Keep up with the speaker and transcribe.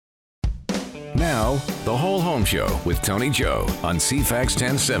Now, The Whole Home Show with Tony Joe on CFAX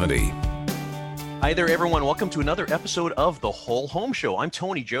 1070. Hi there, everyone. Welcome to another episode of The Whole Home Show. I'm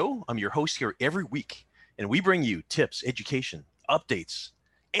Tony Joe. I'm your host here every week, and we bring you tips, education, updates,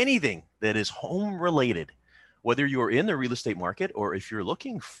 anything that is home related. Whether you're in the real estate market or if you're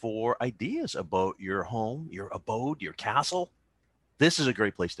looking for ideas about your home, your abode, your castle, this is a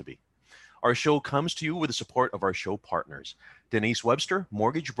great place to be. Our show comes to you with the support of our show partners. Denise Webster,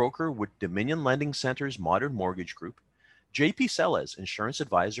 mortgage broker with Dominion Lending Center's Modern Mortgage Group. JP Sellez, insurance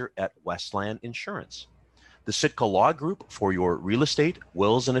advisor at Westland Insurance. The Sitka Law Group for your real estate,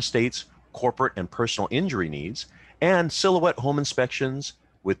 wills and estates, corporate and personal injury needs. And Silhouette Home Inspections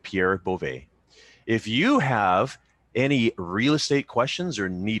with Pierre Beauvais. If you have any real estate questions or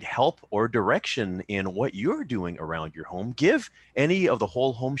need help or direction in what you're doing around your home, give any of the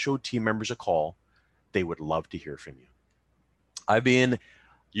Whole Home Show team members a call. They would love to hear from you. I've been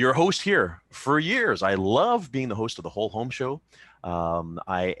your host here for years. I love being the host of the Whole Home Show.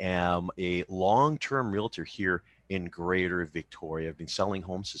 I am a long-term realtor here in Greater Victoria. I've been selling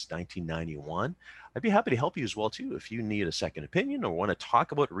homes since 1991. I'd be happy to help you as well too. If you need a second opinion or want to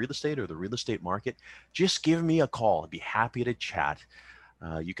talk about real estate or the real estate market, just give me a call. I'd be happy to chat.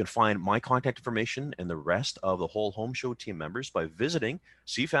 You can find my contact information and the rest of the Whole Home Show team members by visiting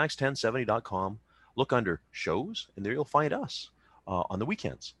cfax1070.com. Look under shows, and there you'll find us on the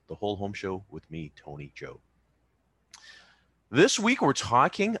weekends, the Whole Home Show with me, Tony Joe. This week, we're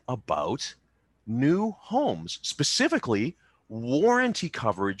talking about new homes, specifically warranty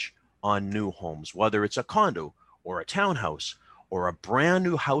coverage on new homes, whether it's a condo or a townhouse or a brand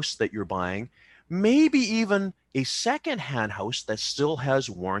new house that you're buying, maybe even a secondhand house that still has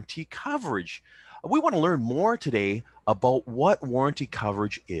warranty coverage. We want to learn more today about what warranty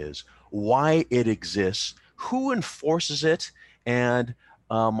coverage is, why it exists, who enforces it, and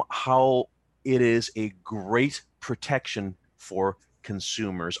how it is a great protection for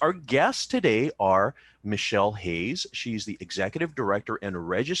consumers. Our guests today are Michelle Hayes. She's the Executive Director and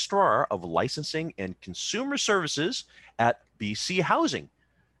Registrar of Licensing and Consumer Services at BC Housing.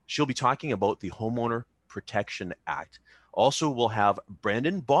 She'll be talking about the Homeowner Protection Act. Also, we'll have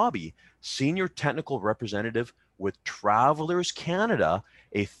Brendan Bobby, Senior Technical Representative with Travelers Canada,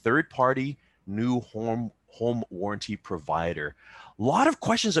 a third-party new home warranty provider. A lot of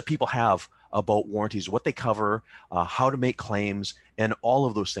questions that people have about warranties, what they cover, how to make claims, and all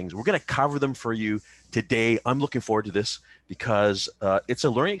of those things. We're going to cover them for you today. I'm looking forward to this because it's a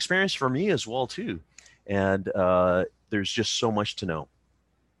learning experience for me as well too. And there's just so much to know.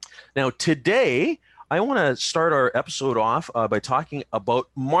 Now, today, I want to start our episode off by talking about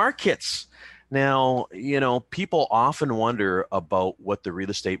markets. Now, people often wonder about what the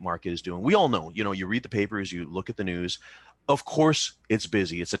real estate market is doing. We all know, you read the papers, you look at the news. Of course, it's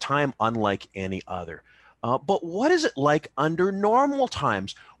busy. It's a time unlike any other. But what is it like under normal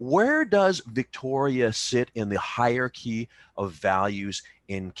times? Where does Victoria sit in the hierarchy of values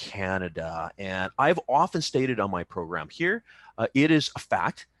in Canada? And I've often stated on my program here, it is a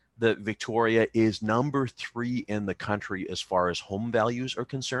fact that Victoria is number 3 in the country as far as home values are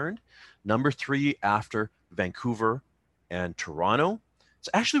concerned. Number 3 after Vancouver and Toronto. It's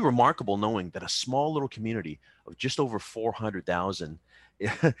actually remarkable knowing that a small little community of just over 400,000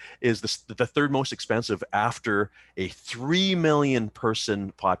 is the third most expensive after a 3 million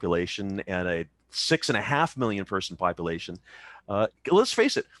person population and a 6.5 million person population. Let's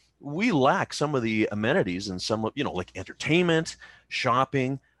face it, we lack some of the amenities and some of, like entertainment,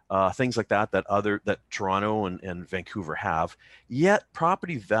 shopping, things like that Toronto and Vancouver have. Yet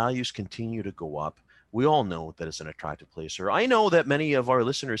property values continue to go up. We all know that it's an attractive place. Or I know that many of our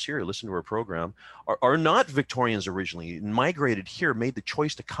listeners here, listen to our program, are not Victorians originally, migrated here, made the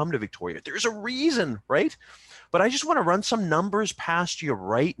choice to come to Victoria. There's a reason, right? But I just want to run some numbers past you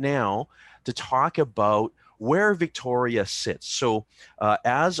right now to talk about where Victoria sits. So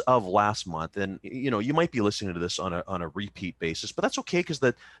as of last month, and you might be listening to this on a repeat basis, but that's okay because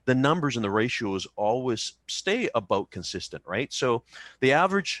the numbers and the ratios always stay about consistent, right? So the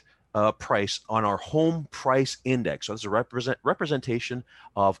average price on our home price index, so that's a representation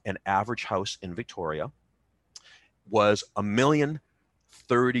of an average house in Victoria, was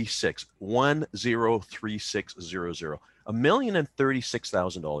 $1,036,000, 1,036,000,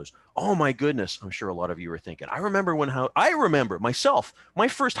 $1,036,000. Oh my goodness! I'm sure a lot of you are thinking. I remember myself. My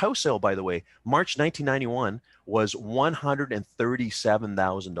first house sale, by the way, March 1991, was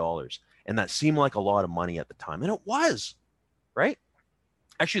 $137,000, and that seemed like a lot of money at the time, and it was, right?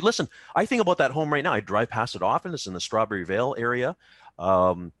 Actually, listen, I think about that home right now. I drive past it often. It's in the Strawberry Vale area.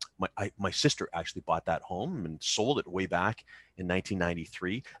 My sister actually bought that home and sold it way back in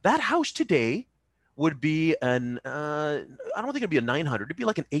 1993. That house today would be I don't think it'd be a 900. It'd be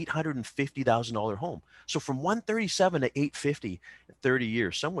like an $850,000 home. So from 137 to 850 in 30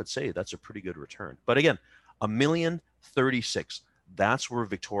 years, some would say that's a pretty good return. But again, a million 36. That's where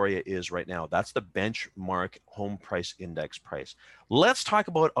Victoria is right now. That's the benchmark home price index price. Let's talk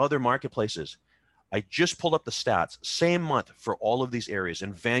about other marketplaces. I just pulled up the stats. Same month for all of these areas.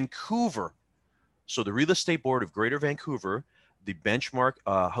 In Vancouver, so the Real Estate Board of Greater Vancouver, the benchmark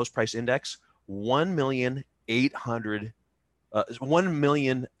house price index,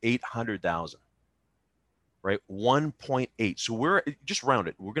 1,800,000, right? 1.8. So we're just round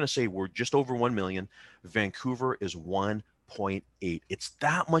it. We're going to say we're just over 1 million. Vancouver is 1.8. It's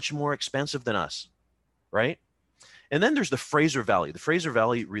that much more expensive than us, right? And then there's the Fraser Valley. The Fraser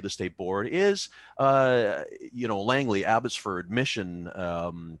Valley Real Estate Board is, Langley, Abbotsford, Mission,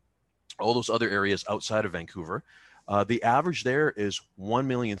 all those other areas outside of Vancouver. The average there is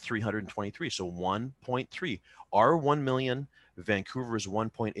 1,323,000, so 1.3. Our 1 million, Vancouver is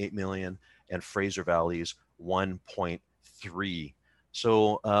 1.8 million, and Fraser Valley is 1.3.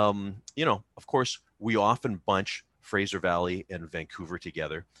 So, of course, we often bunch Fraser Valley and Vancouver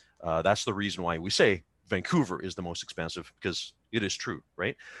together. That's the reason why we say Vancouver is the most expensive, because it is true,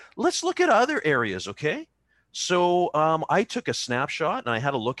 right? Let's look at other areas, okay? So I took a snapshot and I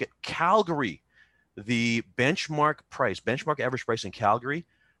had a look at Calgary. The benchmark average price in Calgary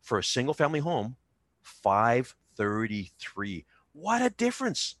for a single family home, $533. What a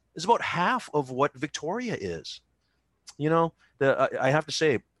difference. It's about half of what Victoria is. I have to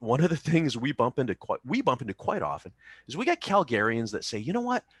say, one of the things we bump into quite often is we got Calgarians that say, you know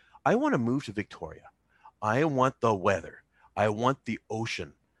what? I want to move to Victoria. I want the weather. I want the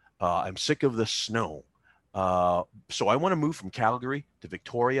ocean. I'm sick of the snow. So I want to move from Calgary to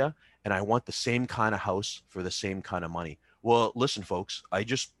Victoria, and I want the same kind of house for the same kind of money. Well, listen, folks, I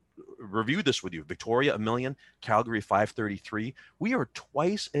just reviewed this with you. Victoria, 1 million, Calgary, 533. We are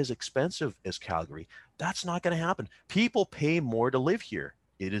twice as expensive as Calgary. That's not going to happen. People pay more to live here.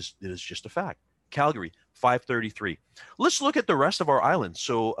 It is just a fact. Calgary, 533. Let's look at the rest of our island.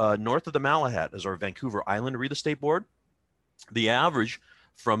 So north of the Malahat is our Vancouver Island Real Estate Board. The average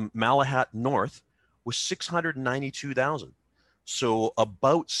from Malahat north was 692,000. So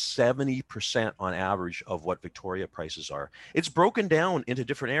about 70% on average of what Victoria prices are. It's broken down into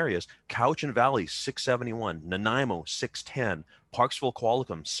different areas. Cowichan Valley, 671. Nanaimo, 610. Parksville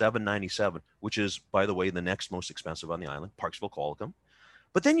Qualicum, 797, which is, by the way, the next most expensive on the island, Parksville Qualicum.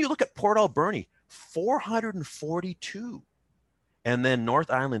 But then you look at Port Alberni, 442. And then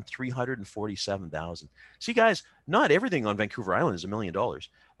North Island, 347,000. See, guys, not everything on Vancouver Island is $1 million.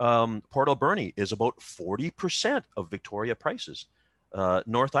 Port Alberni is about 40% of Victoria prices.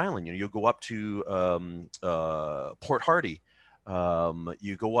 North Island, you'll go up to Port Hardy.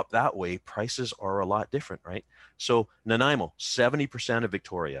 You go up that way, prices are a lot different, right? So Nanaimo, 70% of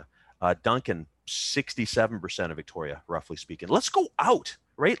Victoria. Duncan, 67% of Victoria, roughly speaking. Let's go out,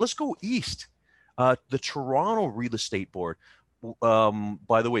 right? Let's go east. The Toronto Real Estate Board,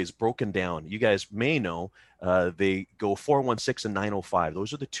 by the way, is broken down. You guys may know they go 416 and 905.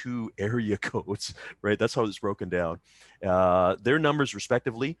 Those are the two area codes, right? That's how it's broken down. Their numbers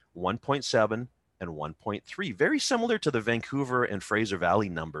respectively, 1.7 and 1.3. Very similar to the Vancouver and Fraser Valley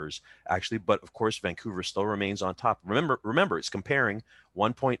numbers, actually, but of course, Vancouver still remains on top. Remember, it's comparing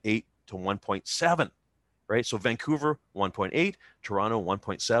 1.8 to 1.7, right? So Vancouver, 1.8, Toronto,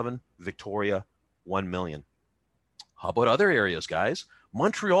 1.7, Victoria, 1 million. How about other areas, guys?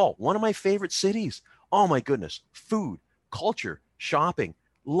 Montreal, one of my favorite cities. Oh my goodness. Food, culture, shopping,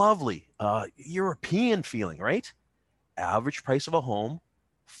 lovely, European feeling, right? Average price of a home,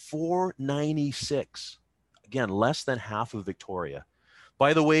 $496. Again, less than half of Victoria.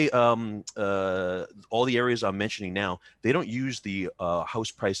 By the way, all the areas I'm mentioning now, they don't use the house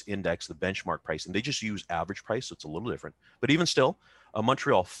price index, the benchmark pricing. They just use average price, so it's a little different. But even still,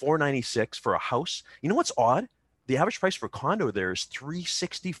 Montreal, $496 for a house. You know what's odd? The average price for a condo there is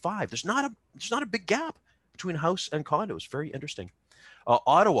 $365. There's not a big gap between house and condo. It's very interesting.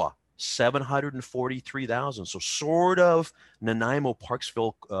 Ottawa, 743,000. So sort of Nanaimo,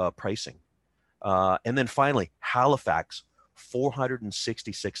 Parksville pricing. And then finally, Halifax,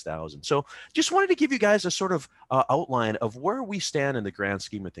 466,000. So just wanted to give you guys a sort of outline of where we stand in the grand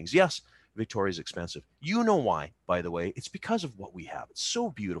scheme of things. Yes, Victoria is expensive. You know why, by the way. It's because of what we have. It's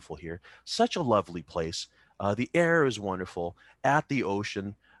so beautiful here. Such a lovely place. The air is wonderful, at the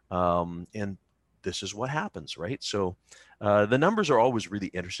ocean, and this is what happens, right? So the numbers are always really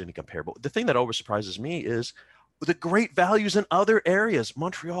interesting to compare. But the thing that always surprises me is the great values in other areas.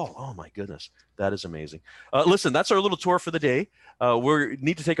 Montreal, oh my goodness, that is amazing. Listen, that's our little tour for the day. We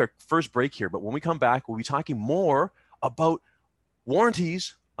need to take our first break here, but when we come back, we'll be talking more about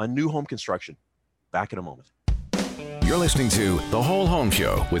warranties on new home construction. Back in a moment. You're listening to The Whole Home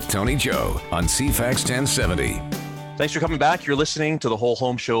Show with Tony Joe on CFAX 1070. Thanks for coming back. You're listening to The Whole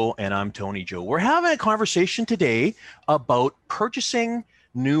Home Show, and I'm Tony Joe. We're having a conversation today about purchasing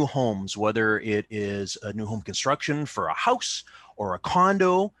new homes, whether it is a new home construction for a house or a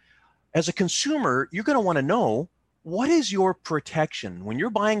condo. As a consumer, you're going to want to know, what is your protection when you're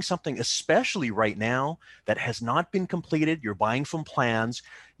buying something, especially right now, that has not been completed? You're buying from plans.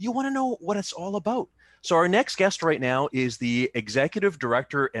 You want to know what it's all about. So our next guest right now is the Executive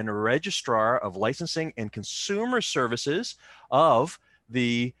Director and Registrar of Licensing and Consumer Services of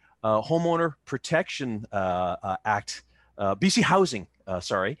the Homeowner Protection Act, BC Housing.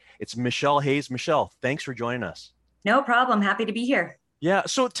 It's Michelle Hayes. Michelle, thanks for joining us. No problem. Happy to be here. Yeah.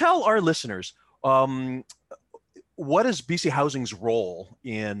 So tell our listeners, what is BC Housing's role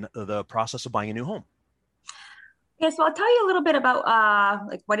in the process of buying a new home? Yes, well, I'll tell you a little bit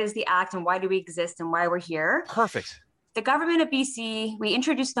about what is the Act and why do we exist and why we're here. Perfect. The government of BC, we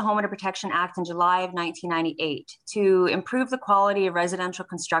introduced the Homeowner Protection Act in July of 1998 to improve the quality of residential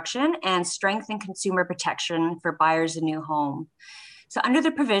construction and strengthen consumer protection for buyers of new home. So under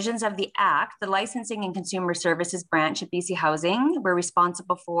the provisions of the Act, the Licensing and Consumer Services branch of BC Housing were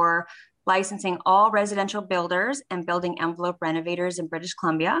responsible for licensing all residential builders and building envelope renovators in British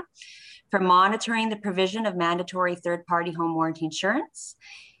Columbia, for monitoring the provision of mandatory third-party home warranty insurance,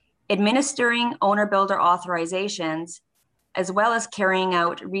 administering owner-builder authorizations, as well as carrying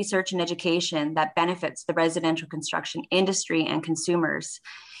out research and education that benefits the residential construction industry and consumers.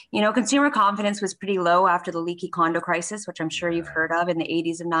 You know, consumer confidence was pretty low after the leaky condo crisis, which I'm sure you've heard of in the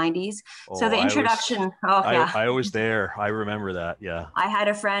 80s and 90s. So the introduction, I was there. I remember that. Yeah. I had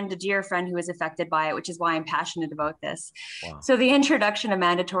a dear friend who was affected by it, which is why I'm passionate about this. Wow. So the introduction of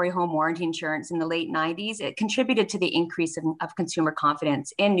mandatory home warranty insurance in the late 90s, it contributed to the increase of consumer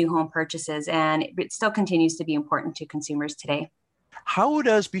confidence in new home purchases, and it still continues to be important to consumers today. How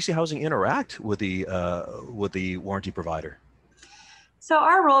does BC Housing interact with the warranty provider? So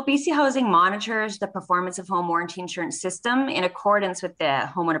our role, BC Housing monitors the performance of home warranty insurance system in accordance with the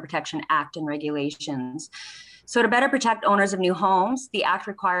Homeowner Protection Act and regulations. So to better protect owners of new homes, the Act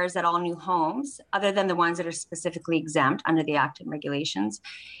requires that all new homes, other than the ones that are specifically exempt under the Act and regulations,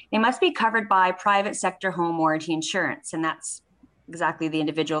 they must be covered by private sector home warranty insurance. And that's exactly the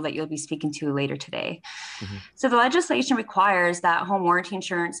individual that you'll be speaking to later today. Mm-hmm. So the legislation requires that home warranty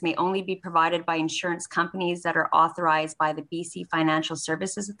insurance may only be provided by insurance companies that are authorized by the BC Financial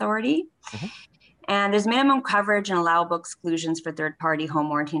Services Authority. Mm-hmm. And there's minimum coverage and allowable exclusions for third-party home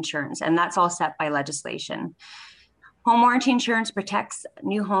warranty insurance, and that's all set by legislation. Home warranty insurance protects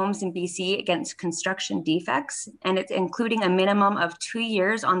new homes in BC against construction defects, and it's including a minimum of 2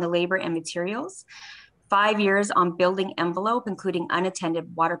 years on the labor and materials, 5 years on building envelope, including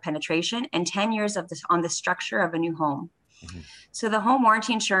unattended water penetration, and 10 years on the structure of a new home. Mm-hmm. So the home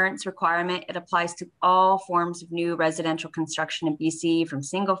warranty insurance requirement, it applies to all forms of new residential construction in BC, from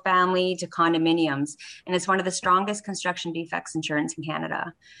single family to condominiums, and it's one of the strongest construction defects insurance in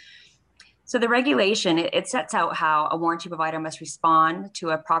Canada. So the regulation, it sets out how a warranty provider must respond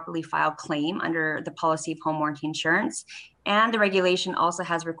to a properly filed claim under the policy of home warranty insurance. And the regulation also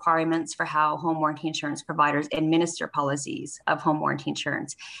has requirements for how home warranty insurance providers administer policies of home warranty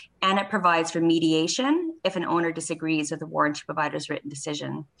insurance. And it provides for mediation if an owner disagrees with the warranty provider's written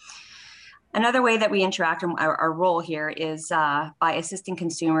decision. Another way that we interact in our role here is by assisting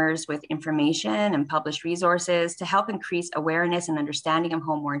consumers with information and published resources to help increase awareness and understanding of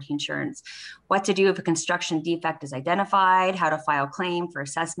home warranty insurance, what to do if a construction defect is identified, how to file claim for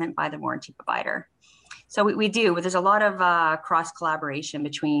assessment by the warranty provider. So we do, but there's a lot of cross collaboration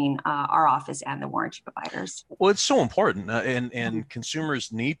between our office and the warranty providers. Well, it's so important, and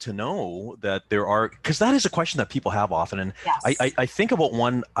consumers need to know that there are, because that is a question that people have often. And yes. I think about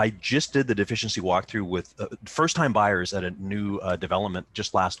one. I just did the deficiency walkthrough with first-time buyers at a new development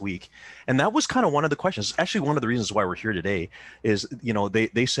just last week, and that was kind of one of the questions. Actually, one of the reasons why we're here today is,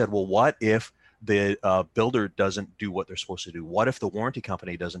 they said, well, what if the builder doesn't do what they're supposed to do? What if the warranty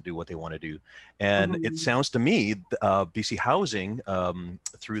company doesn't do what they want to do? And mm-hmm. It sounds to me, BC Housing,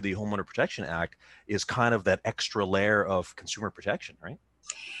 through the Homeowner Protection Act, is kind of that extra layer of consumer protection, right?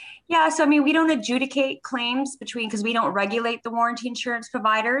 Yeah, so I mean, we don't adjudicate claims between because we don't regulate the warranty insurance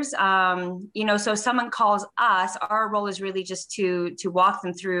providers. So if someone calls us, our role is really just to walk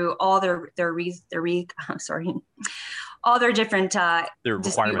them through all sorry, all their different Their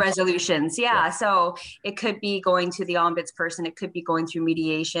dispute requirements. resolutions. Yeah. So it could be going to the ombudsperson. It could be going through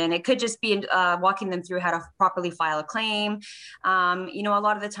mediation. It could just be walking them through how to properly file a claim. A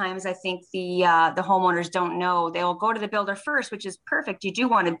lot of the times I think the homeowners don't know. They'll go to the builder first, which is perfect. You do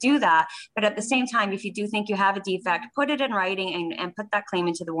want to do that. But at the same time, if you do think you have a defect, put it in writing and put that claim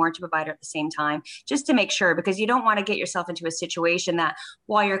into the warranty provider at the same time, just to make sure, because you don't want to get yourself into a situation that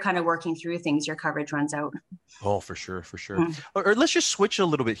while you're kind of working through things, your coverage runs out. Oh, for sure. Or let's just switch a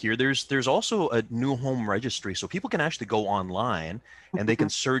little bit here. There's also a new home registry, so people can actually go online and they can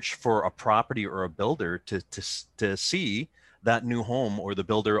search for a property or a builder to see that new home or the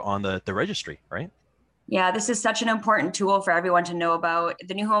builder on the registry, right? Yeah, this is such an important tool for everyone to know about.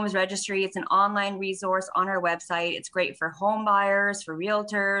 The New Homes Registry, it's an online resource on our website. It's great for home buyers, for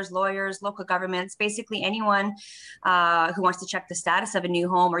realtors, lawyers, local governments, basically anyone who wants to check the status of a new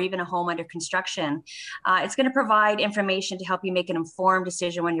home or even a home under construction. It's going to provide information to help you make an informed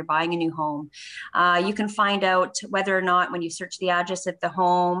decision when you're buying a new home. You can find out whether or not, when you search the address, if the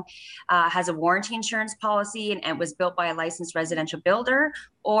home has a warranty insurance policy and was built by a licensed residential builder,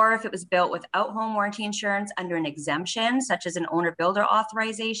 or if it was built without home warranty insurance under an exemption, such as an owner builder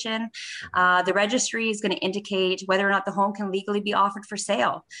authorization. The registry is going to indicate whether or not the home can legally be offered for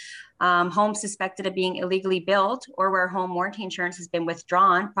sale. Homes suspected of being illegally built or where home warranty insurance has been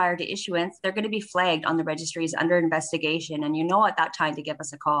withdrawn prior to issuance, they're going to be flagged on the registries under investigation. And at that time to give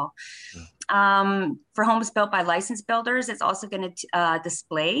us a call. For homes built by licensed builders, it's also going to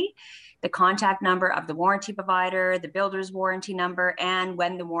display the contact number of the warranty provider, the builder's warranty number, and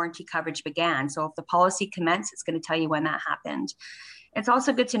when the warranty coverage began. So if the policy commenced, it's going to tell you when that happened. It's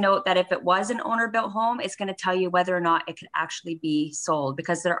also good to note that if it was an owner-built home, it's going to tell you whether or not it could actually be sold,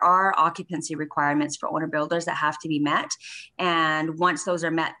 because there are occupancy requirements for owner builders that have to be met. And once those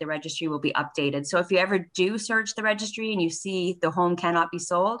are met, the registry will be updated. So if you ever do search the registry and you see the home cannot be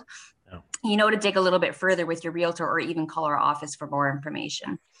sold, to dig a little bit further with your realtor or even call our office for more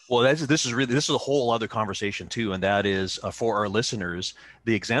information. Well, this is a whole other conversation too, and that is for our listeners.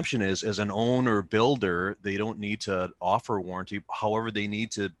 The exemption is, as an owner builder, they don't need to offer a warranty. However, they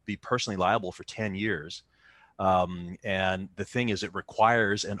need to be personally liable for 10 years. And the thing is, it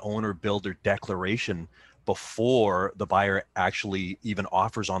requires an owner builder declaration before the buyer actually even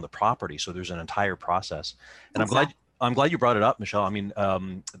offers on the property. So there's an entire process, and Exactly. I'm glad you brought it up, Michelle. I mean,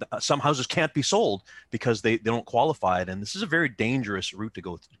 some houses can't be sold because they don't qualify, and this is a very dangerous route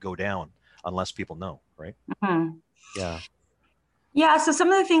to go down unless people know, right? Mm-hmm. Yeah. Yeah. So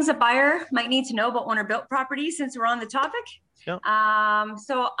some of the things a buyer might need to know about owner-built properties, since we're on the topic. Yeah.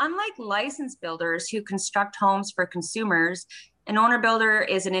 So unlike licensed builders who construct homes for consumers, an owner builder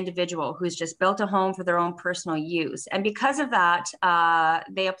is an individual who's just built a home for their own personal use. And because of that,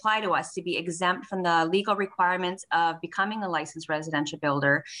 they apply to us to be exempt from the legal requirements of becoming a licensed residential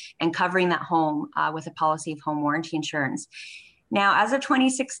builder and covering that home with a policy of home warranty insurance. Now, as of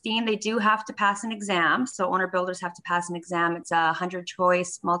 2016, they do have to pass an exam. So owner builders have to pass an exam. It's a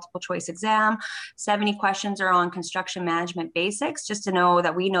 100-choice, multiple choice exam. 70 questions are on construction management basics, just to know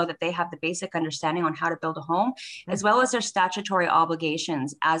that we know that they have the basic understanding on how to build a home, as well as their statutory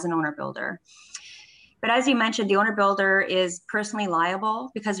obligations as an owner builder. But as you mentioned, the owner builder is personally liable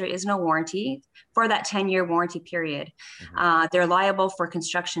because there is no warranty for that 10-year warranty period. They're liable for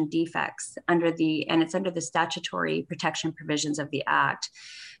construction defects and it's under the statutory protection provisions of the Act.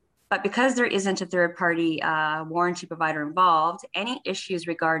 But because there isn't a third-party warranty provider involved, any issues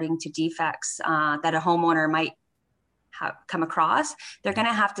regarding to defects that a homeowner might come across, they're going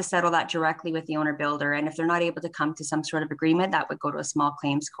to have to settle that directly with the owner builder. And if they're not able to come to some sort of agreement, that would go to a small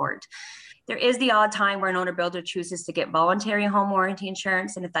claims court. There is the odd time where an owner builder chooses to get voluntary home warranty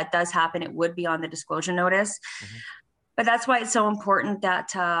insurance. And if that does happen, it would be on the disclosure notice. But that's why it's so important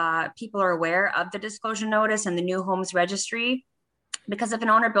that people are aware of the disclosure notice and the New Homes Registry. Because if an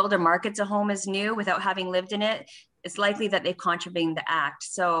owner builder markets a home as new without having lived in it, it's likely that they've contravened the Act.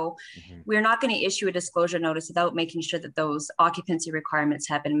 So we're not going to issue a disclosure notice without making sure that those occupancy requirements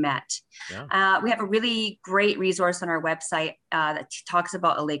have been met. We have a really great resource on our website that talks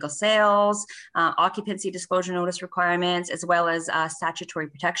about illegal sales, occupancy disclosure notice requirements, as well as statutory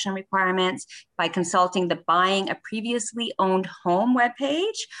protection requirements by consulting the Buying a Previously Owned Home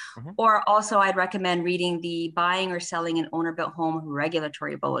webpage. Or also I'd recommend reading the Buying or Selling an Owner-Built Home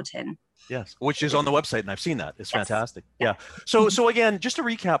Regulatory Bulletin. Yes, which is on the website, and I've seen that. It's fantastic. Yeah. So again, just to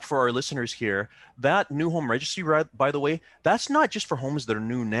recap for our listeners here, that new home registry, by the way, that's not just for homes that are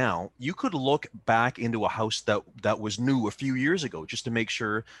new now. You could look back into a house that was new a few years ago, just to make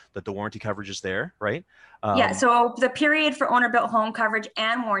sure that the warranty coverage is there, right? Yeah, so the period for owner-built home coverage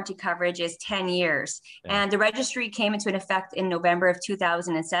and warranty coverage is 10 years. Yeah. And the registry came into effect in November of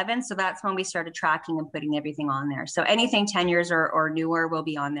 2007. So that's when we started tracking and putting everything on there. So anything 10 years or newer will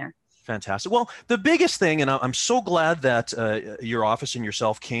be on there. Fantastic. Well, the biggest thing, and I'm so glad that your office and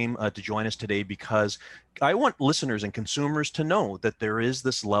yourself came to join us today, because I want listeners and consumers to know that there is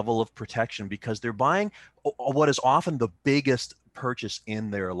this level of protection, because they're buying what is often the biggest purchase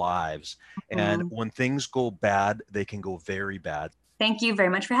in their lives. And when things go bad, they can go very bad. Thank you very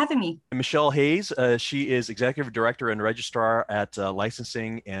much for having me. Michelle Hayes, she is Executive Director and Registrar at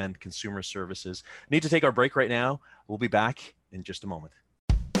Licensing and Consumer Services. Need to take our break right now. We'll be back in just a moment.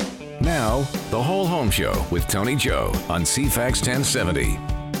 Now, The Whole Home Show with Tony Joe on CFAX 1070.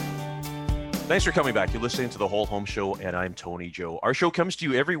 Thanks for coming back. You're listening to The Whole Home Show, and I'm Tony Joe. Our show comes to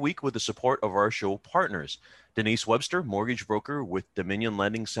you every week with the support of our show partners. Denise Webster, mortgage broker with Dominion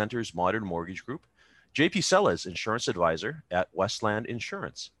Lending Center's Modern Mortgage Group. JP Sellers, insurance advisor at Westland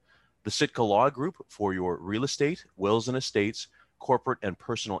Insurance. The Sitka Law Group for your real estate, wills and estates, corporate and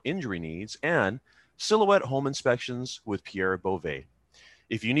personal injury needs. And Silhouette Home Inspections with Pierre Beauvais.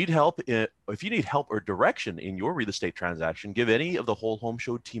 If you need help or direction in your real estate transaction, give any of the Whole Home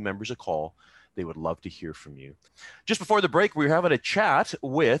Show team members a call. They would love to hear from you. Just before the break, we were having a chat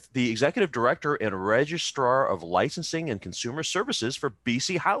with the Executive Director and Registrar of Licensing and Consumer Services for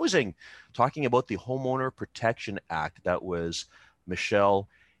BC Housing, talking about the Homeowner Protection Act. That was Michelle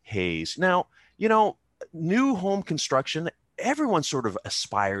Hayes. Now, new home construction, everyone sort of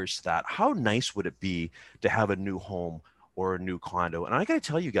aspires to that. How nice would it be to have a new home or a new condo? And I got to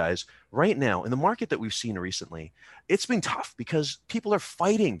tell you guys, right now, in the market that we've seen recently, it's been tough because people are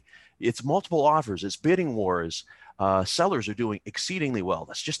fighting. It's multiple offers, it's bidding wars. Sellers are doing exceedingly well.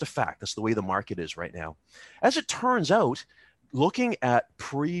 That's just a fact. That's the way the market is right now. As it turns out, looking at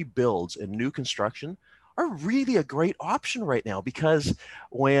pre-builds and new construction are really a great option right now, because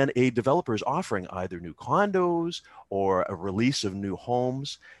when a developer is offering either new condos or a release of new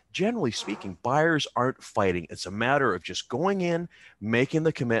homes, generally speaking, buyers aren't fighting. It's a matter of just going in, making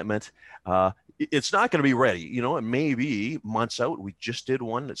the commitment. It's not going to be ready. It may be months out. We just did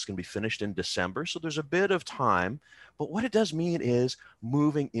one that's going to be finished in December. So there's a bit of time. But what it does mean is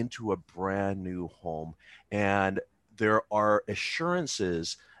moving into a brand new home. And there are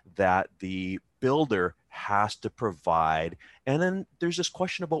assurances that the builder has to provide. And then there's this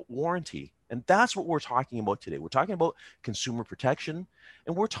question about warranty. And that's what we're talking about today. We're talking about consumer protection,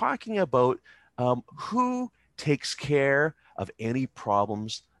 and we're talking about who takes care of any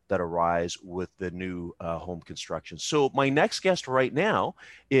problems that arise with the new home construction. So my next guest right now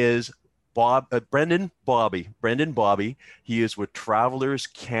is Brendan Bobby. He is with Travelers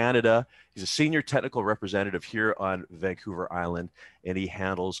Canada. He's a senior technical representative here on Vancouver Island, and he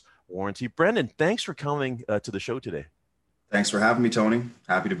handles warranty. Brendan, thanks for coming to the show today. Thanks for having me, Tony.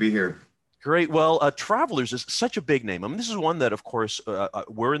 Happy to be here. Great. Well, Travelers is such a big name. I mean, this is one that, of course,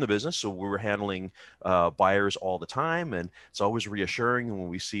 we're in the business, so we're handling buyers all the time, and it's always reassuring when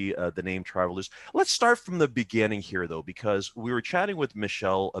we see the name Travelers. Let's start from the beginning here, though, because we were chatting with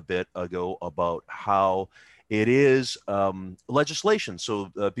Michelle a bit ago about how it is legislation. So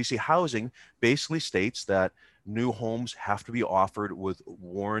BC Housing basically states that new homes have to be offered with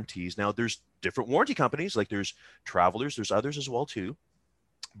warranties. Now, there's different warranty companies, like there's Travelers, there's others as well, too.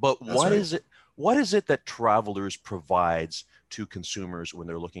 But what is it that Travelers provides to consumers when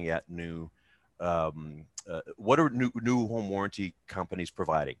they're looking at new? What are new home warranty companies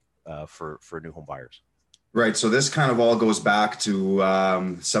providing for new home buyers? Right. So this kind of all goes back to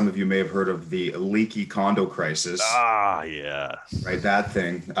some of you may have heard of the leaky condo crisis. Ah, yeah. Right. That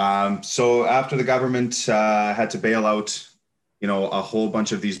thing. So after the government had to bail out, a whole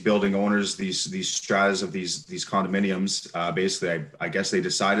bunch of these building owners, these stratas of these condominiums, basically, I guess they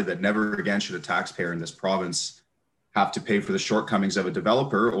decided that never again should a taxpayer in this province have to pay for the shortcomings of a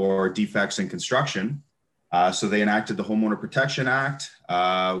developer or defects in construction. So they enacted the Homeowner Protection Act,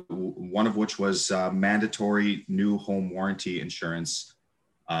 one of which was mandatory new home warranty insurance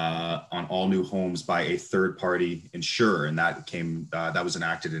on all new homes by a third-party insurer, and that was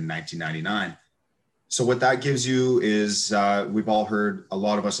enacted in 1999. So what that gives you is, we've all heard, a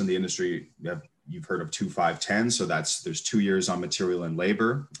lot of us in the industry, you've heard of 2-5-10. So there's 2 years on material and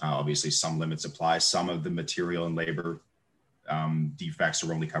labor. Obviously, some limits apply. Some of the material and labor defects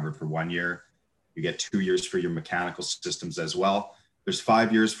are only covered for 1 year. You get 2 years for your mechanical systems as well. There's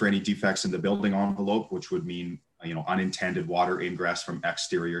 5 years for any defects in the building envelope, which would mean, unintended water ingress from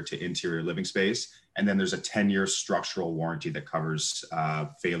exterior to interior living space. And then there's a 10-year structural warranty that covers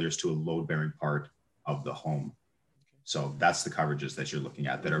failures to a load-bearing part of the home. So that's the coverages that you're looking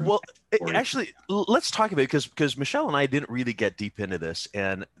at that are. Well, actually, let's talk about it because Michelle and I didn't really get deep into this.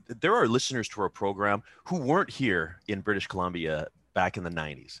 And there are listeners to our program who weren't here in British Columbia back in the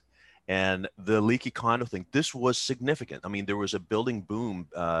 90s. And the leaky condo thing, this was significant. I mean, there was a building boom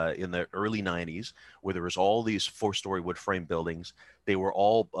in the early 90s where there was all these 4-story wood frame buildings. They were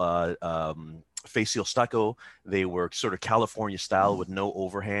all face seal stucco. They were sort of California style with no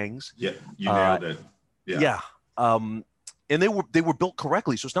overhangs. Yeah, you nailed it. Yeah. And they were built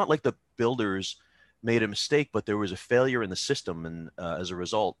correctly. So it's not like the builders made a mistake, but there was a failure in the system. And as a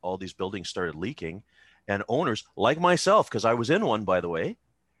result, all these buildings started leaking. And owners like myself, because I was in one, by the way,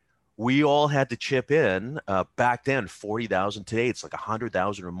 we all had to chip in back then, 40,000. Today, it's like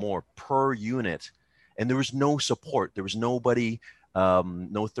 100,000 or more per unit. And there was no support. There was nobody,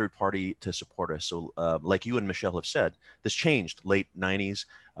 no third party to support us. So like you and Michelle have said, this changed late 90s,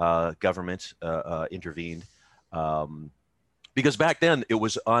 government intervened. Because back then it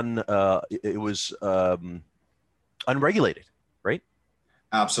was unregulated, right?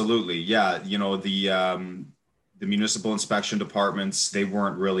 Absolutely. Yeah. The municipal inspection departments, they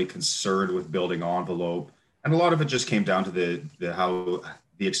weren't really concerned with building envelope. And a lot of it just came down to how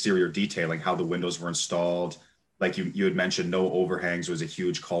the exterior detailing, how the windows were installed. Like you had mentioned, no overhangs was a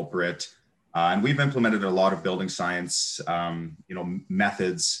huge culprit. And we've implemented a lot of building science,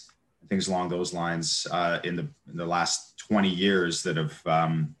 methods, things along those lines in the last 20 years that'll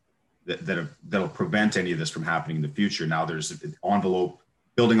prevent any of this from happening in the future. Now there's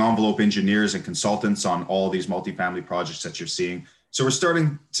building envelope engineers and consultants on all these multifamily projects that you're seeing. So we're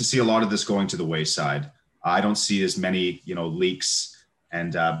starting to see a lot of this going to the wayside. I don't see as many, leaks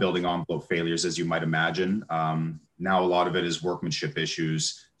and building envelope failures as you might imagine. Now a lot of it is workmanship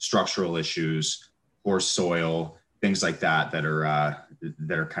issues, structural issues, poor soil, things like that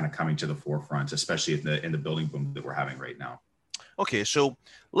are kind of coming to the forefront, especially in the building boom that we're having right now. Okay, so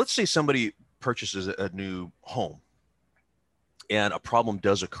let's say somebody purchases a new home and a problem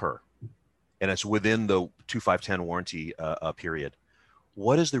does occur and it's within the 2510 warranty period.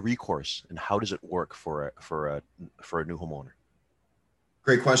 What is the recourse and how does it work for a new homeowner?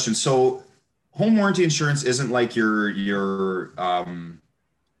 Great question. So home warranty insurance isn't like your home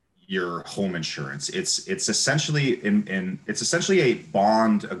insurance. It's essentially it's essentially a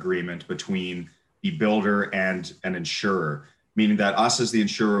bond agreement between the builder and an insurer, meaning that us as the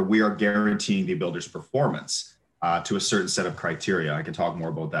insurer, we are guaranteeing the builder's performance to a certain set of criteria. I can talk more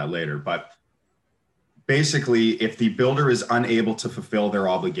about that later, but basically, if the builder is unable to fulfill their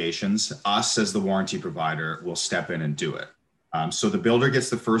obligations, us as the warranty provider will step in and do it. So the builder gets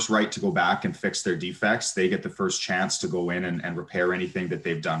the first right to go back and fix their defects. They get the first chance to go in and repair anything that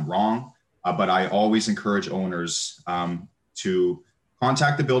they've done wrong. But I always encourage owners to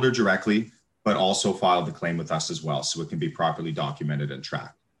contact the builder directly, but also file the claim with us as well, so it can be properly documented and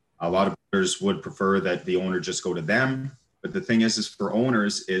tracked. A lot of builders would prefer that the owner just go to them. But the thing is for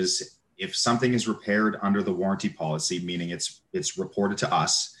owners is if something is repaired under the warranty policy, meaning it's reported to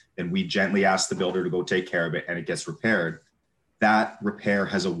us, then we gently ask the builder to go take care of it and it gets repaired. That repair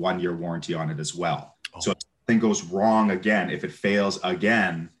has a 1-year warranty on it as well. Oh. So if something goes wrong again, if it fails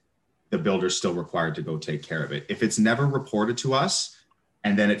again, the builder's still required to go take care of it. If it's never reported to us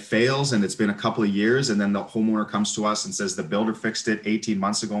and then it fails and it's been a couple of years and then the homeowner comes to us and says the builder fixed it 18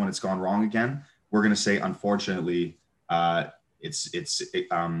 months ago and it's gone wrong again, we're going to say, unfortunately, the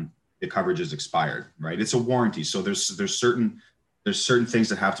coverage is expired, right? It's a warranty. So there's certain things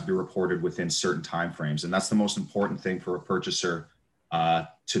that have to be reported within certain timeframes. And that's the most important thing for a purchaser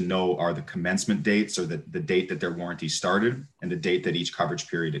to know are the commencement dates or the date that their warranty started and the date that each coverage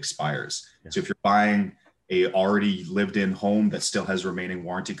period expires. Yeah. So if you're buying a already lived in home that still has remaining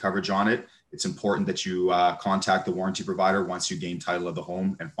warranty coverage on it, it's important that you contact the warranty provider once you gain title of the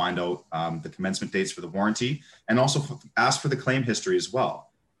home and find out the commencement dates for the warranty, and also ask for the claim history as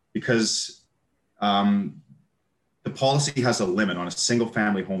well, because the policy has a limit on a single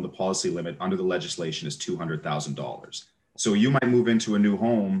family home. The policy limit under the legislation is $200,000. So you might move into a new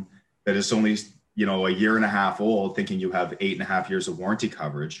home that is only, a year and a half old, thinking you have 8.5 years of warranty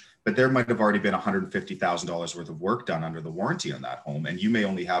coverage, but there might have already been $150,000 worth of work done under the warranty on that home. And you may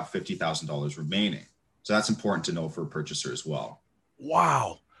only have $50,000 remaining. So that's important to know for a purchaser as well.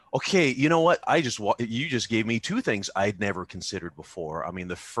 Wow. Okay, you know what? You just gave me two things I'd never considered before. I mean,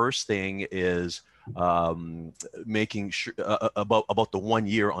 the first thing is making sure about the 1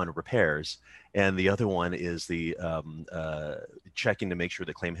 year on repairs, and the other one is the checking to make sure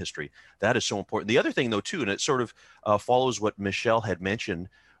the claim history. That is so important. The other thing, though, too, and it sort of follows what Michelle had mentioned,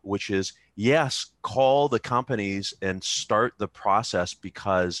 which is yes, call the companies and start the process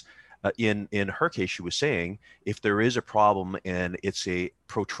because in her case, she was saying if there is a problem and it's a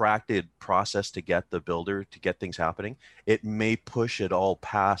protracted process to get the builder to get things happening, it may push it all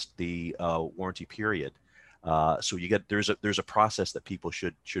past the warranty period. So there's a process that people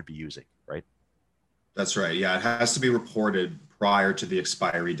should be using, right? That's right. Yeah, it has to be reported prior to the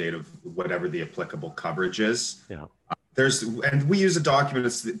expiry date of whatever the applicable coverage is. Yeah. And we use a document.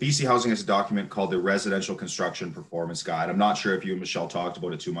 BC Housing has a document called the Residential Construction Performance Guide. I'm not sure if you and Michelle talked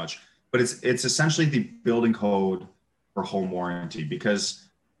about it too much, but it's essentially the building code for home warranty, because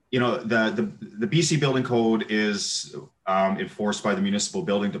the BC building code is enforced by the municipal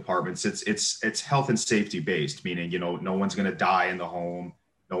building departments. It's health and safety based, meaning no one's going to die in the home,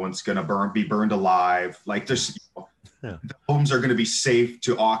 no one's going to be burned alive. Like the homes are going to be safe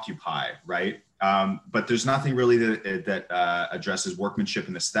to occupy, right? But there's nothing really that addresses workmanship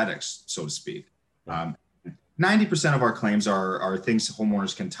and aesthetics, so to speak. 90% of our claims are things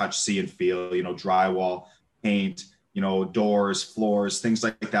homeowners can touch, see, and feel, drywall, paint, doors, floors, things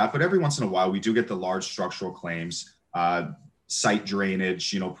like that. But every once in a while, we do get the large structural claims, site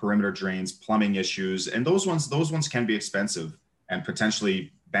drainage, perimeter drains, plumbing issues. And those ones can be expensive and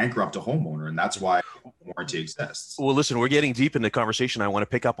potentially bankrupt a homeowner. And that's why warranty exists. Well, listen, we're getting deep in the conversation I want to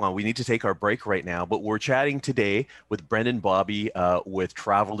pick up on. We need to take our break right now, but we're chatting today with Brendan Bobby with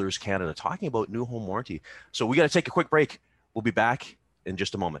Travelers Canada, talking about new home warranty. So we got to take a quick break. We'll be back in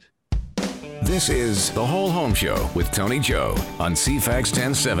just a moment. This is The Whole Home Show with Tony Joe on CFAX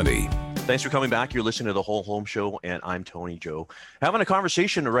 1070. Thanks for coming back. You're listening to The Whole Home Show, and I'm Tony Joe. Having a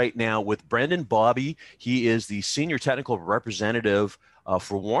conversation right now with Brendan Bobby. He is the Senior Technical Representative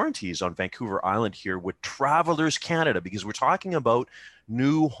for warranties on Vancouver Island here with Travelers Canada, because we're talking about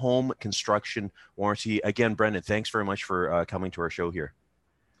new home construction warranty. Again, Brendan, thanks very much for coming to our show here.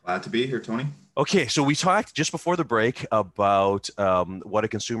 Glad to be here, Tony. Okay, so we talked just before the break about what a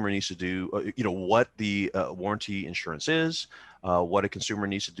consumer needs to do, what the warranty insurance is, what a consumer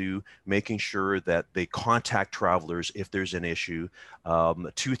needs to do, making sure that they contact Travelers if there's an issue.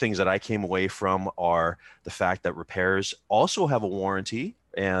 Two things that I came away from are the fact that repairs also have a warranty,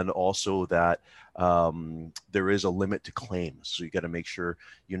 and also that there is a limit to claims. So you got to make sure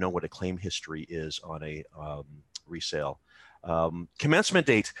you know what a claim history is on a resale. Commencement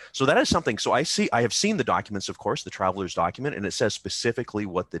date. So that is something. So I have seen the documents, of course, the Travelers document, and it says specifically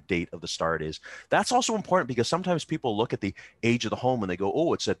what the date of the start is. That's also important because sometimes people look at the age of the home and they go,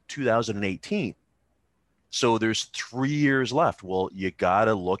 oh, it's at 2018. So there's 3 years left. Well, you got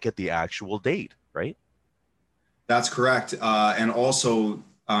to look at the actual date, right? That's correct. And also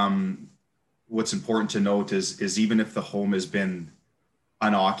what's important to note is even if the home has been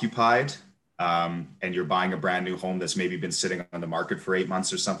unoccupied, and you're buying a brand new home that's maybe been sitting on the market for 8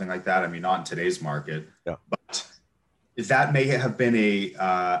 months or something like that. I mean, not in today's market, but that may have been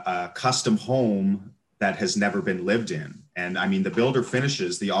a custom home that has never been lived in. And I mean, the builder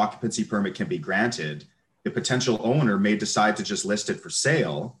finishes, the occupancy permit can be granted. The potential owner may decide to just list it for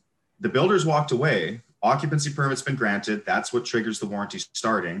sale. The builder's walked away, occupancy permit's been granted. That's what triggers the warranty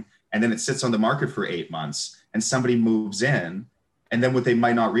starting. And then it sits on the market for 8 months and somebody moves in. And then what they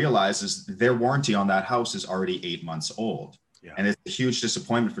might not realize is their warranty on that house is already 8 months old. Yeah. And it's a huge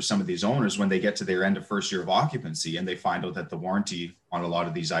disappointment for some of these owners when they get to their end of first year of occupancy and they find out that the warranty on a lot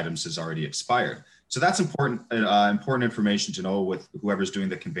of these items has already expired. So that's important information to know with whoever's doing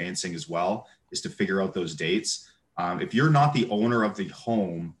the conveyancing as well, is to figure out those dates. If you're not the owner of the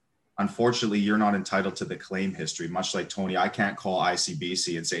home, unfortunately, you're not entitled to the claim history. Much like Tony, I can't call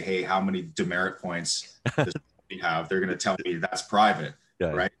ICBC and say, hey, how many demerit points does have? They're going to tell me that's private,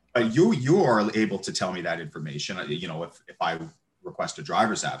 right? But you are able to tell me that information, if I request a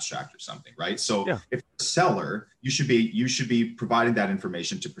driver's abstract or something, right? So if you're a seller, you should be providing that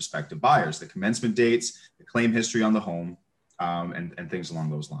information to prospective buyers, the commencement dates, the claim history on the home, and things along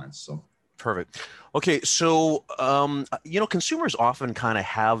those lines. So perfect. Okay, so consumers often kind of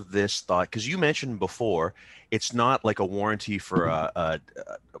have this thought, because you mentioned before, it's not like a warranty for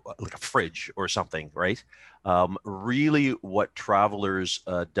like a fridge or something, right? Really, what Travelers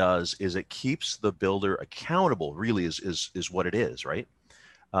does is it keeps the builder accountable. Really, is what it is, right?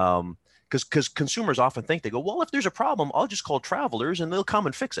 Because consumers often think, they go, well, if there's a problem, I'll just call Travelers and they'll come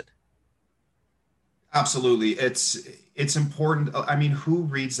and fix it. Absolutely. It's important. I mean, who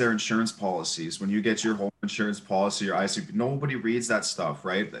reads their insurance policies? When you get your home insurance policy, your ICP, nobody reads that stuff,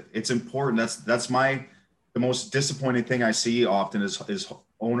 right? It's important. That's the most disappointing thing I see often is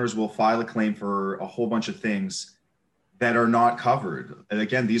owners will file a claim for a whole bunch of things that are not covered. And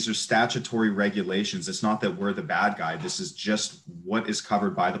again, these are statutory regulations. It's not that we're the bad guy. This is just what is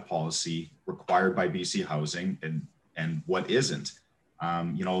covered by the policy required by BC Housing and what isn't.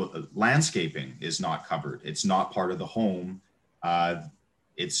 Landscaping is not covered. It's not part of the home.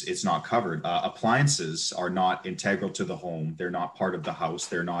 It's not covered. Appliances are not integral to the home. They're not part of the house.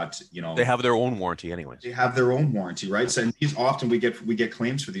 They're not, they have their own warranty anyways. They have their own warranty, right? So and these often we get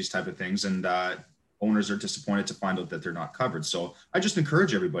claims for these type of things, and owners are disappointed to find out that they're not covered. So I just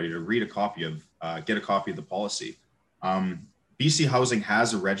encourage everybody to read get a copy of the policy. BC Housing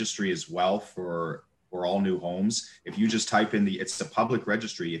has a registry as well for all new homes. If you just type in it's a public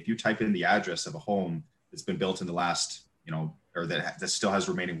registry. If you type in the address of a home that's been built in the last, or that still has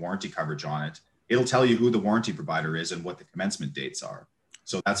remaining warranty coverage on it, it'll tell you who the warranty provider is and what the commencement dates are.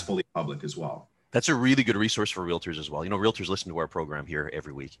 So that's fully public as well. That's a really good resource for realtors as well. Realtors listen to our program here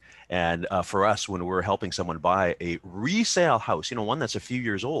every week. And for us, when we're helping someone buy a resale house, one that's a few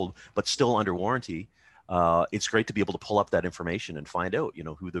years old, but still under warranty, it's great to be able to pull up that information and find out,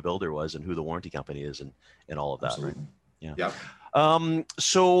 who the builder was and who the warranty company is and all of that. Absolutely. Right? Yeah. Yep.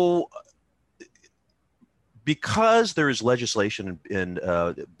 So because there is legislation in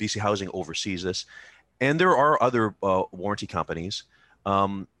BC Housing oversees this, and there are other warranty companies,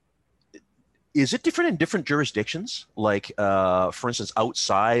 is it different in different jurisdictions? Like, for instance,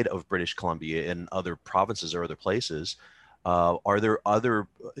 outside of British Columbia in other provinces or other places,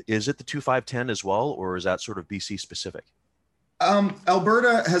 is it the 2510 as well, or is that sort of BC specific?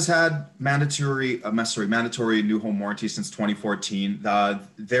 Alberta has had mandatory new home warranty since 2014.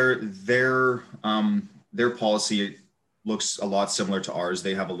 Their policy looks a lot similar to ours.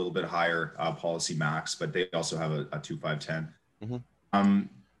 They have a little bit higher policy max, but they also have a 2510. Mm-hmm.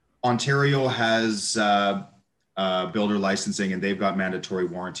 Ontario has builder licensing, and they've got mandatory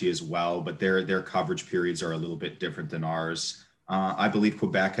warranty as well, but their coverage periods are a little bit different than ours. I believe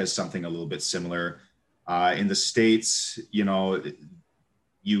Quebec has something a little bit similar. In the States,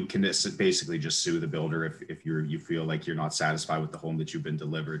 you can basically just sue the builder if you feel like you're not satisfied with the home that you've been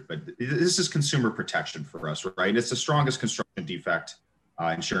delivered. But this is consumer protection for us, right? It's the strongest construction defect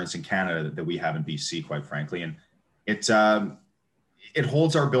insurance in Canada that we have in BC, quite frankly, and it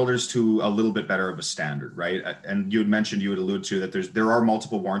holds our builders to a little bit better of a standard, right? And you had alluded to that there are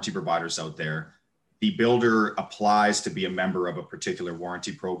multiple warranty providers out there. The builder applies to be a member of a particular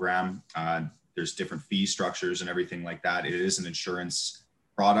warranty program. There's different fee structures and everything like that. It is an insurance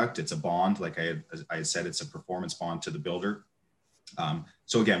product. It's a bond. Like I had said, it's a performance bond to the builder.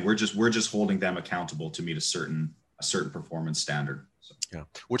 So again, we're just holding them accountable to meet a certain performance standard. So. Yeah,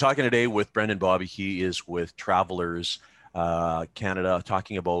 we're talking today with Brendan Bobby. He is with Travelers Canada,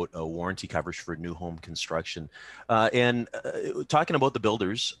 talking about warranty coverage for new home construction, and talking about the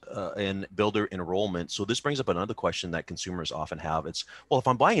builders and builder enrollment. So this brings up another question that consumers often have. It's, well, if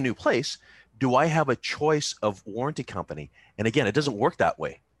I'm buying a new place, do I have a choice of warranty company? And again, it doesn't work that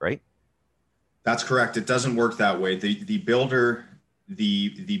way, right? That's correct. It doesn't work that way. The builder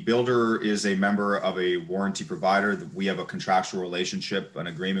is a member of a warranty provider. We have a contractual relationship, an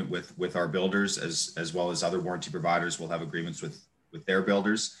agreement with our builders, as well as other warranty providers will have agreements with their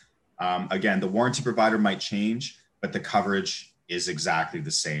builders. Again, the warranty provider might change, but the coverage is exactly the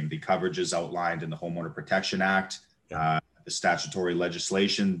same. The coverage is outlined in the Homeowner Protection Act, the statutory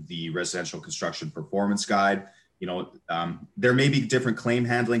legislation, the Residential Construction Performance Guide. There may be different claim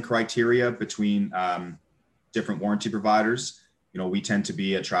handling criteria between different warranty providers. We tend to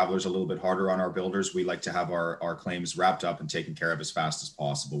be at Travelers a little bit harder on our builders. We like to have our claims wrapped up and taken care of as fast as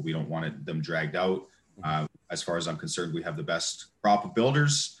possible. We don't want them dragged out. As far as I'm concerned, we have the best crop of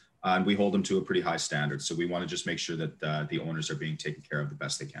builders, and we hold them to a pretty high standard. So we want to just make sure that the owners are being taken care of the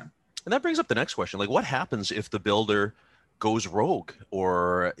best they can. And that brings up the next question. Like, what happens if the builder goes rogue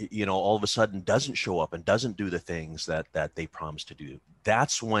or, all of a sudden doesn't show up and doesn't do the things that they promised to do?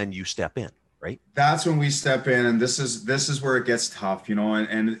 That's when you step in. Right. That's when we step in, and this is where it gets tough,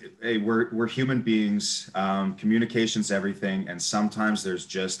 and hey, we're human beings. Communication's everything, and sometimes there's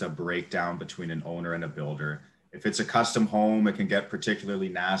just a breakdown between an owner and a builder. If it's a custom home, it can get particularly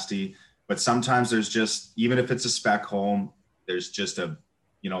nasty, but sometimes there's just, even if it's a spec home, there's just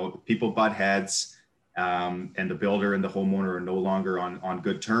people butt heads, and the builder and the homeowner are no longer on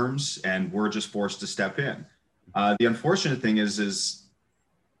good terms, and we're just forced to step in. The unfortunate thing is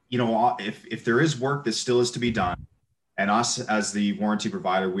if there is work that still is to be done, And us as the warranty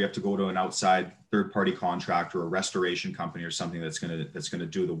provider, we have to go to an outside third-party contractor, a restoration company or something that's gonna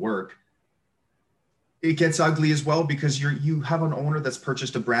do the work. It gets ugly as well because you have an owner that's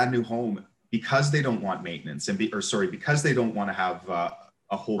purchased a brand new home because they don't want maintenance because they don't want to have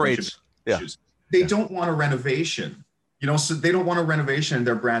a whole bunch of issues. They don't want a renovation. So they don't want a renovation in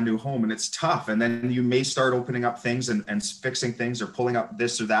their brand new home, and it's tough. And then you may start opening up things and fixing things or pulling up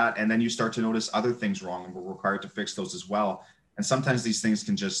this or that. And then you start to notice other things wrong, and we're required to fix those as well. And sometimes these things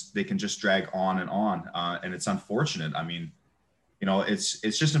can just drag on. And it's unfortunate. I mean,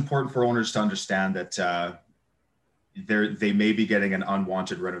 it's just important for owners to understand that they may be getting an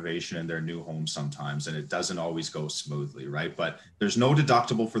unwanted renovation in their new home sometimes, and it doesn't always go smoothly, right? But there's no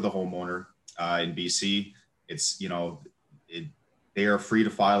deductible for the homeowner in BC. It's, they are free to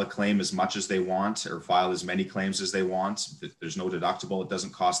file a claim as much as they want or file as many claims as they want. There's no deductible. It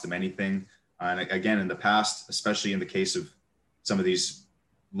doesn't cost them anything. And again, in the past, especially in the case of some of these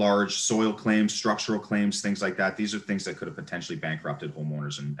large soil claims, structural claims, things like that, these are things that could have potentially bankrupted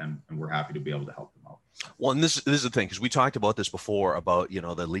homeowners, and we're happy to be able to help them out. Well, and this is the thing, because we talked about this before about,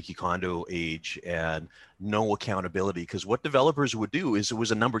 the leaky condo age and no accountability, because what developers would do is it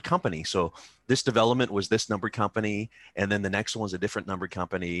was a numbered company. So this development was this numbered company, and then the next one's a different numbered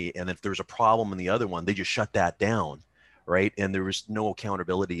company. And if there's a problem in the other one, they just shut that down, right? And there was no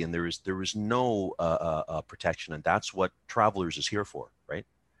accountability, and there was no protection. And that's what Travelers is here for, right?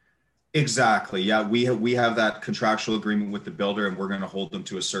 Exactly. Yeah, we have that contractual agreement with the builder, and we're going to hold them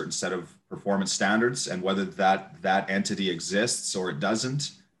to a certain set of performance standards. And whether that entity exists or it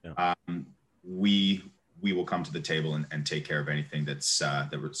doesn't, we will come to the table and take care of anything that's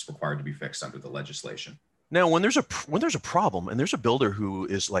required to be fixed under the legislation. Now, when there's a problem and there's a builder who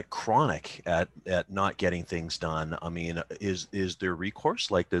is like chronic at not getting things done, I mean, is there recourse?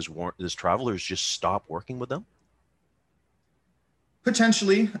 Like, does Travelers just stop working with them?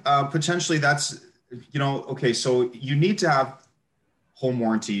 Potentially that's, okay. So you need to have home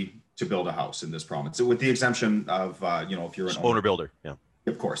warranty to build a house in this province, with the exemption of, if you're an owner builder. Yeah,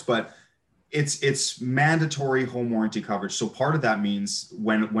 of course, but it's mandatory home warranty coverage. So part of that means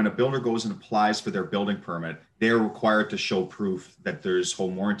when a builder goes and applies for their building permit, they're required to show proof that there's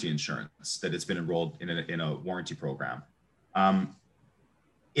home warranty insurance, that it's been enrolled in a warranty program.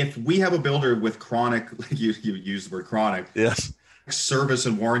 If we have a builder with chronic, you use the word chronic. Yes. Service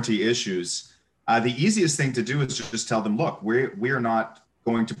and warranty issues, the easiest thing to do is just tell them, look, we're not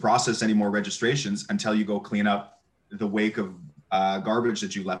going to process any more registrations until you go clean up the wake of garbage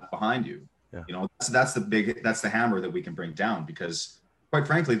that you left behind you. Yeah. That's the hammer that we can bring down, because quite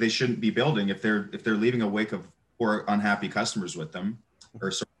frankly, they shouldn't be building if they're leaving a wake of poor, unhappy customers with them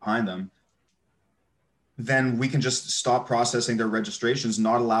or behind them. Then we can just stop processing their registrations,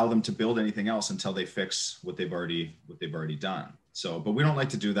 not allow them to build anything else until they fix what they've already done. So, but we don't like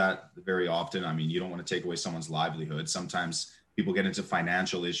to do that very often. I mean, you don't want to take away someone's livelihood. Sometimes people get into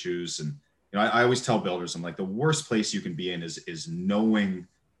financial issues, and I always tell builders, I'm like, the worst place you can be in is knowing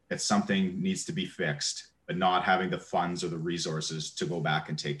that something needs to be fixed, but not having the funds or the resources to go back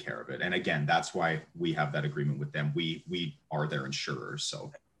and take care of it. And again, that's why we have that agreement with them. We are their insurers.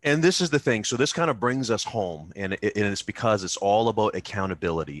 So. And this is the thing. So this kind of brings us home, and it's because it's all about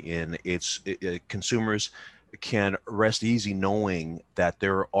accountability, and consumers can rest easy knowing that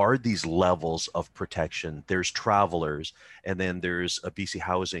there are these levels of protection. There's Travelers, and then there's a BC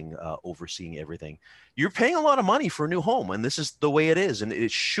Housing overseeing everything. You're paying a lot of money for a new home, and this is the way it is, and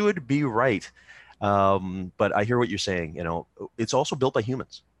it should be right. But I hear what you're saying. It's also built by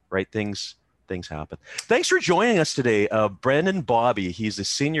humans, right? Things happen. Thanks for joining us today, Brendan Bobby. He's the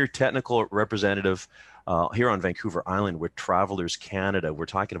senior technical representative here on Vancouver Island with Travelers Canada. We're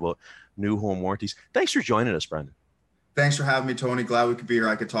talking about new home warranties. Thanks for joining us, Brendan. Thanks for having me, Tony. Glad we could be here.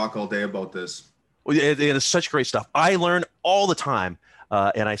 I could talk all day about this. Well, it's such great stuff. I learn all the time,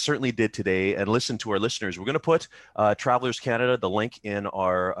 and I certainly did today. And listen to our listeners. We're going to put Travelers Canada, the link in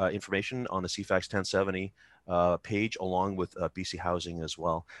our information on the CFAX 1070 page, along with BC Housing as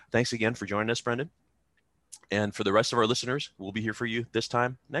well. Thanks again for joining us, Brendan. And for the rest of our listeners, we'll be here for you this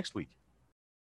time next week.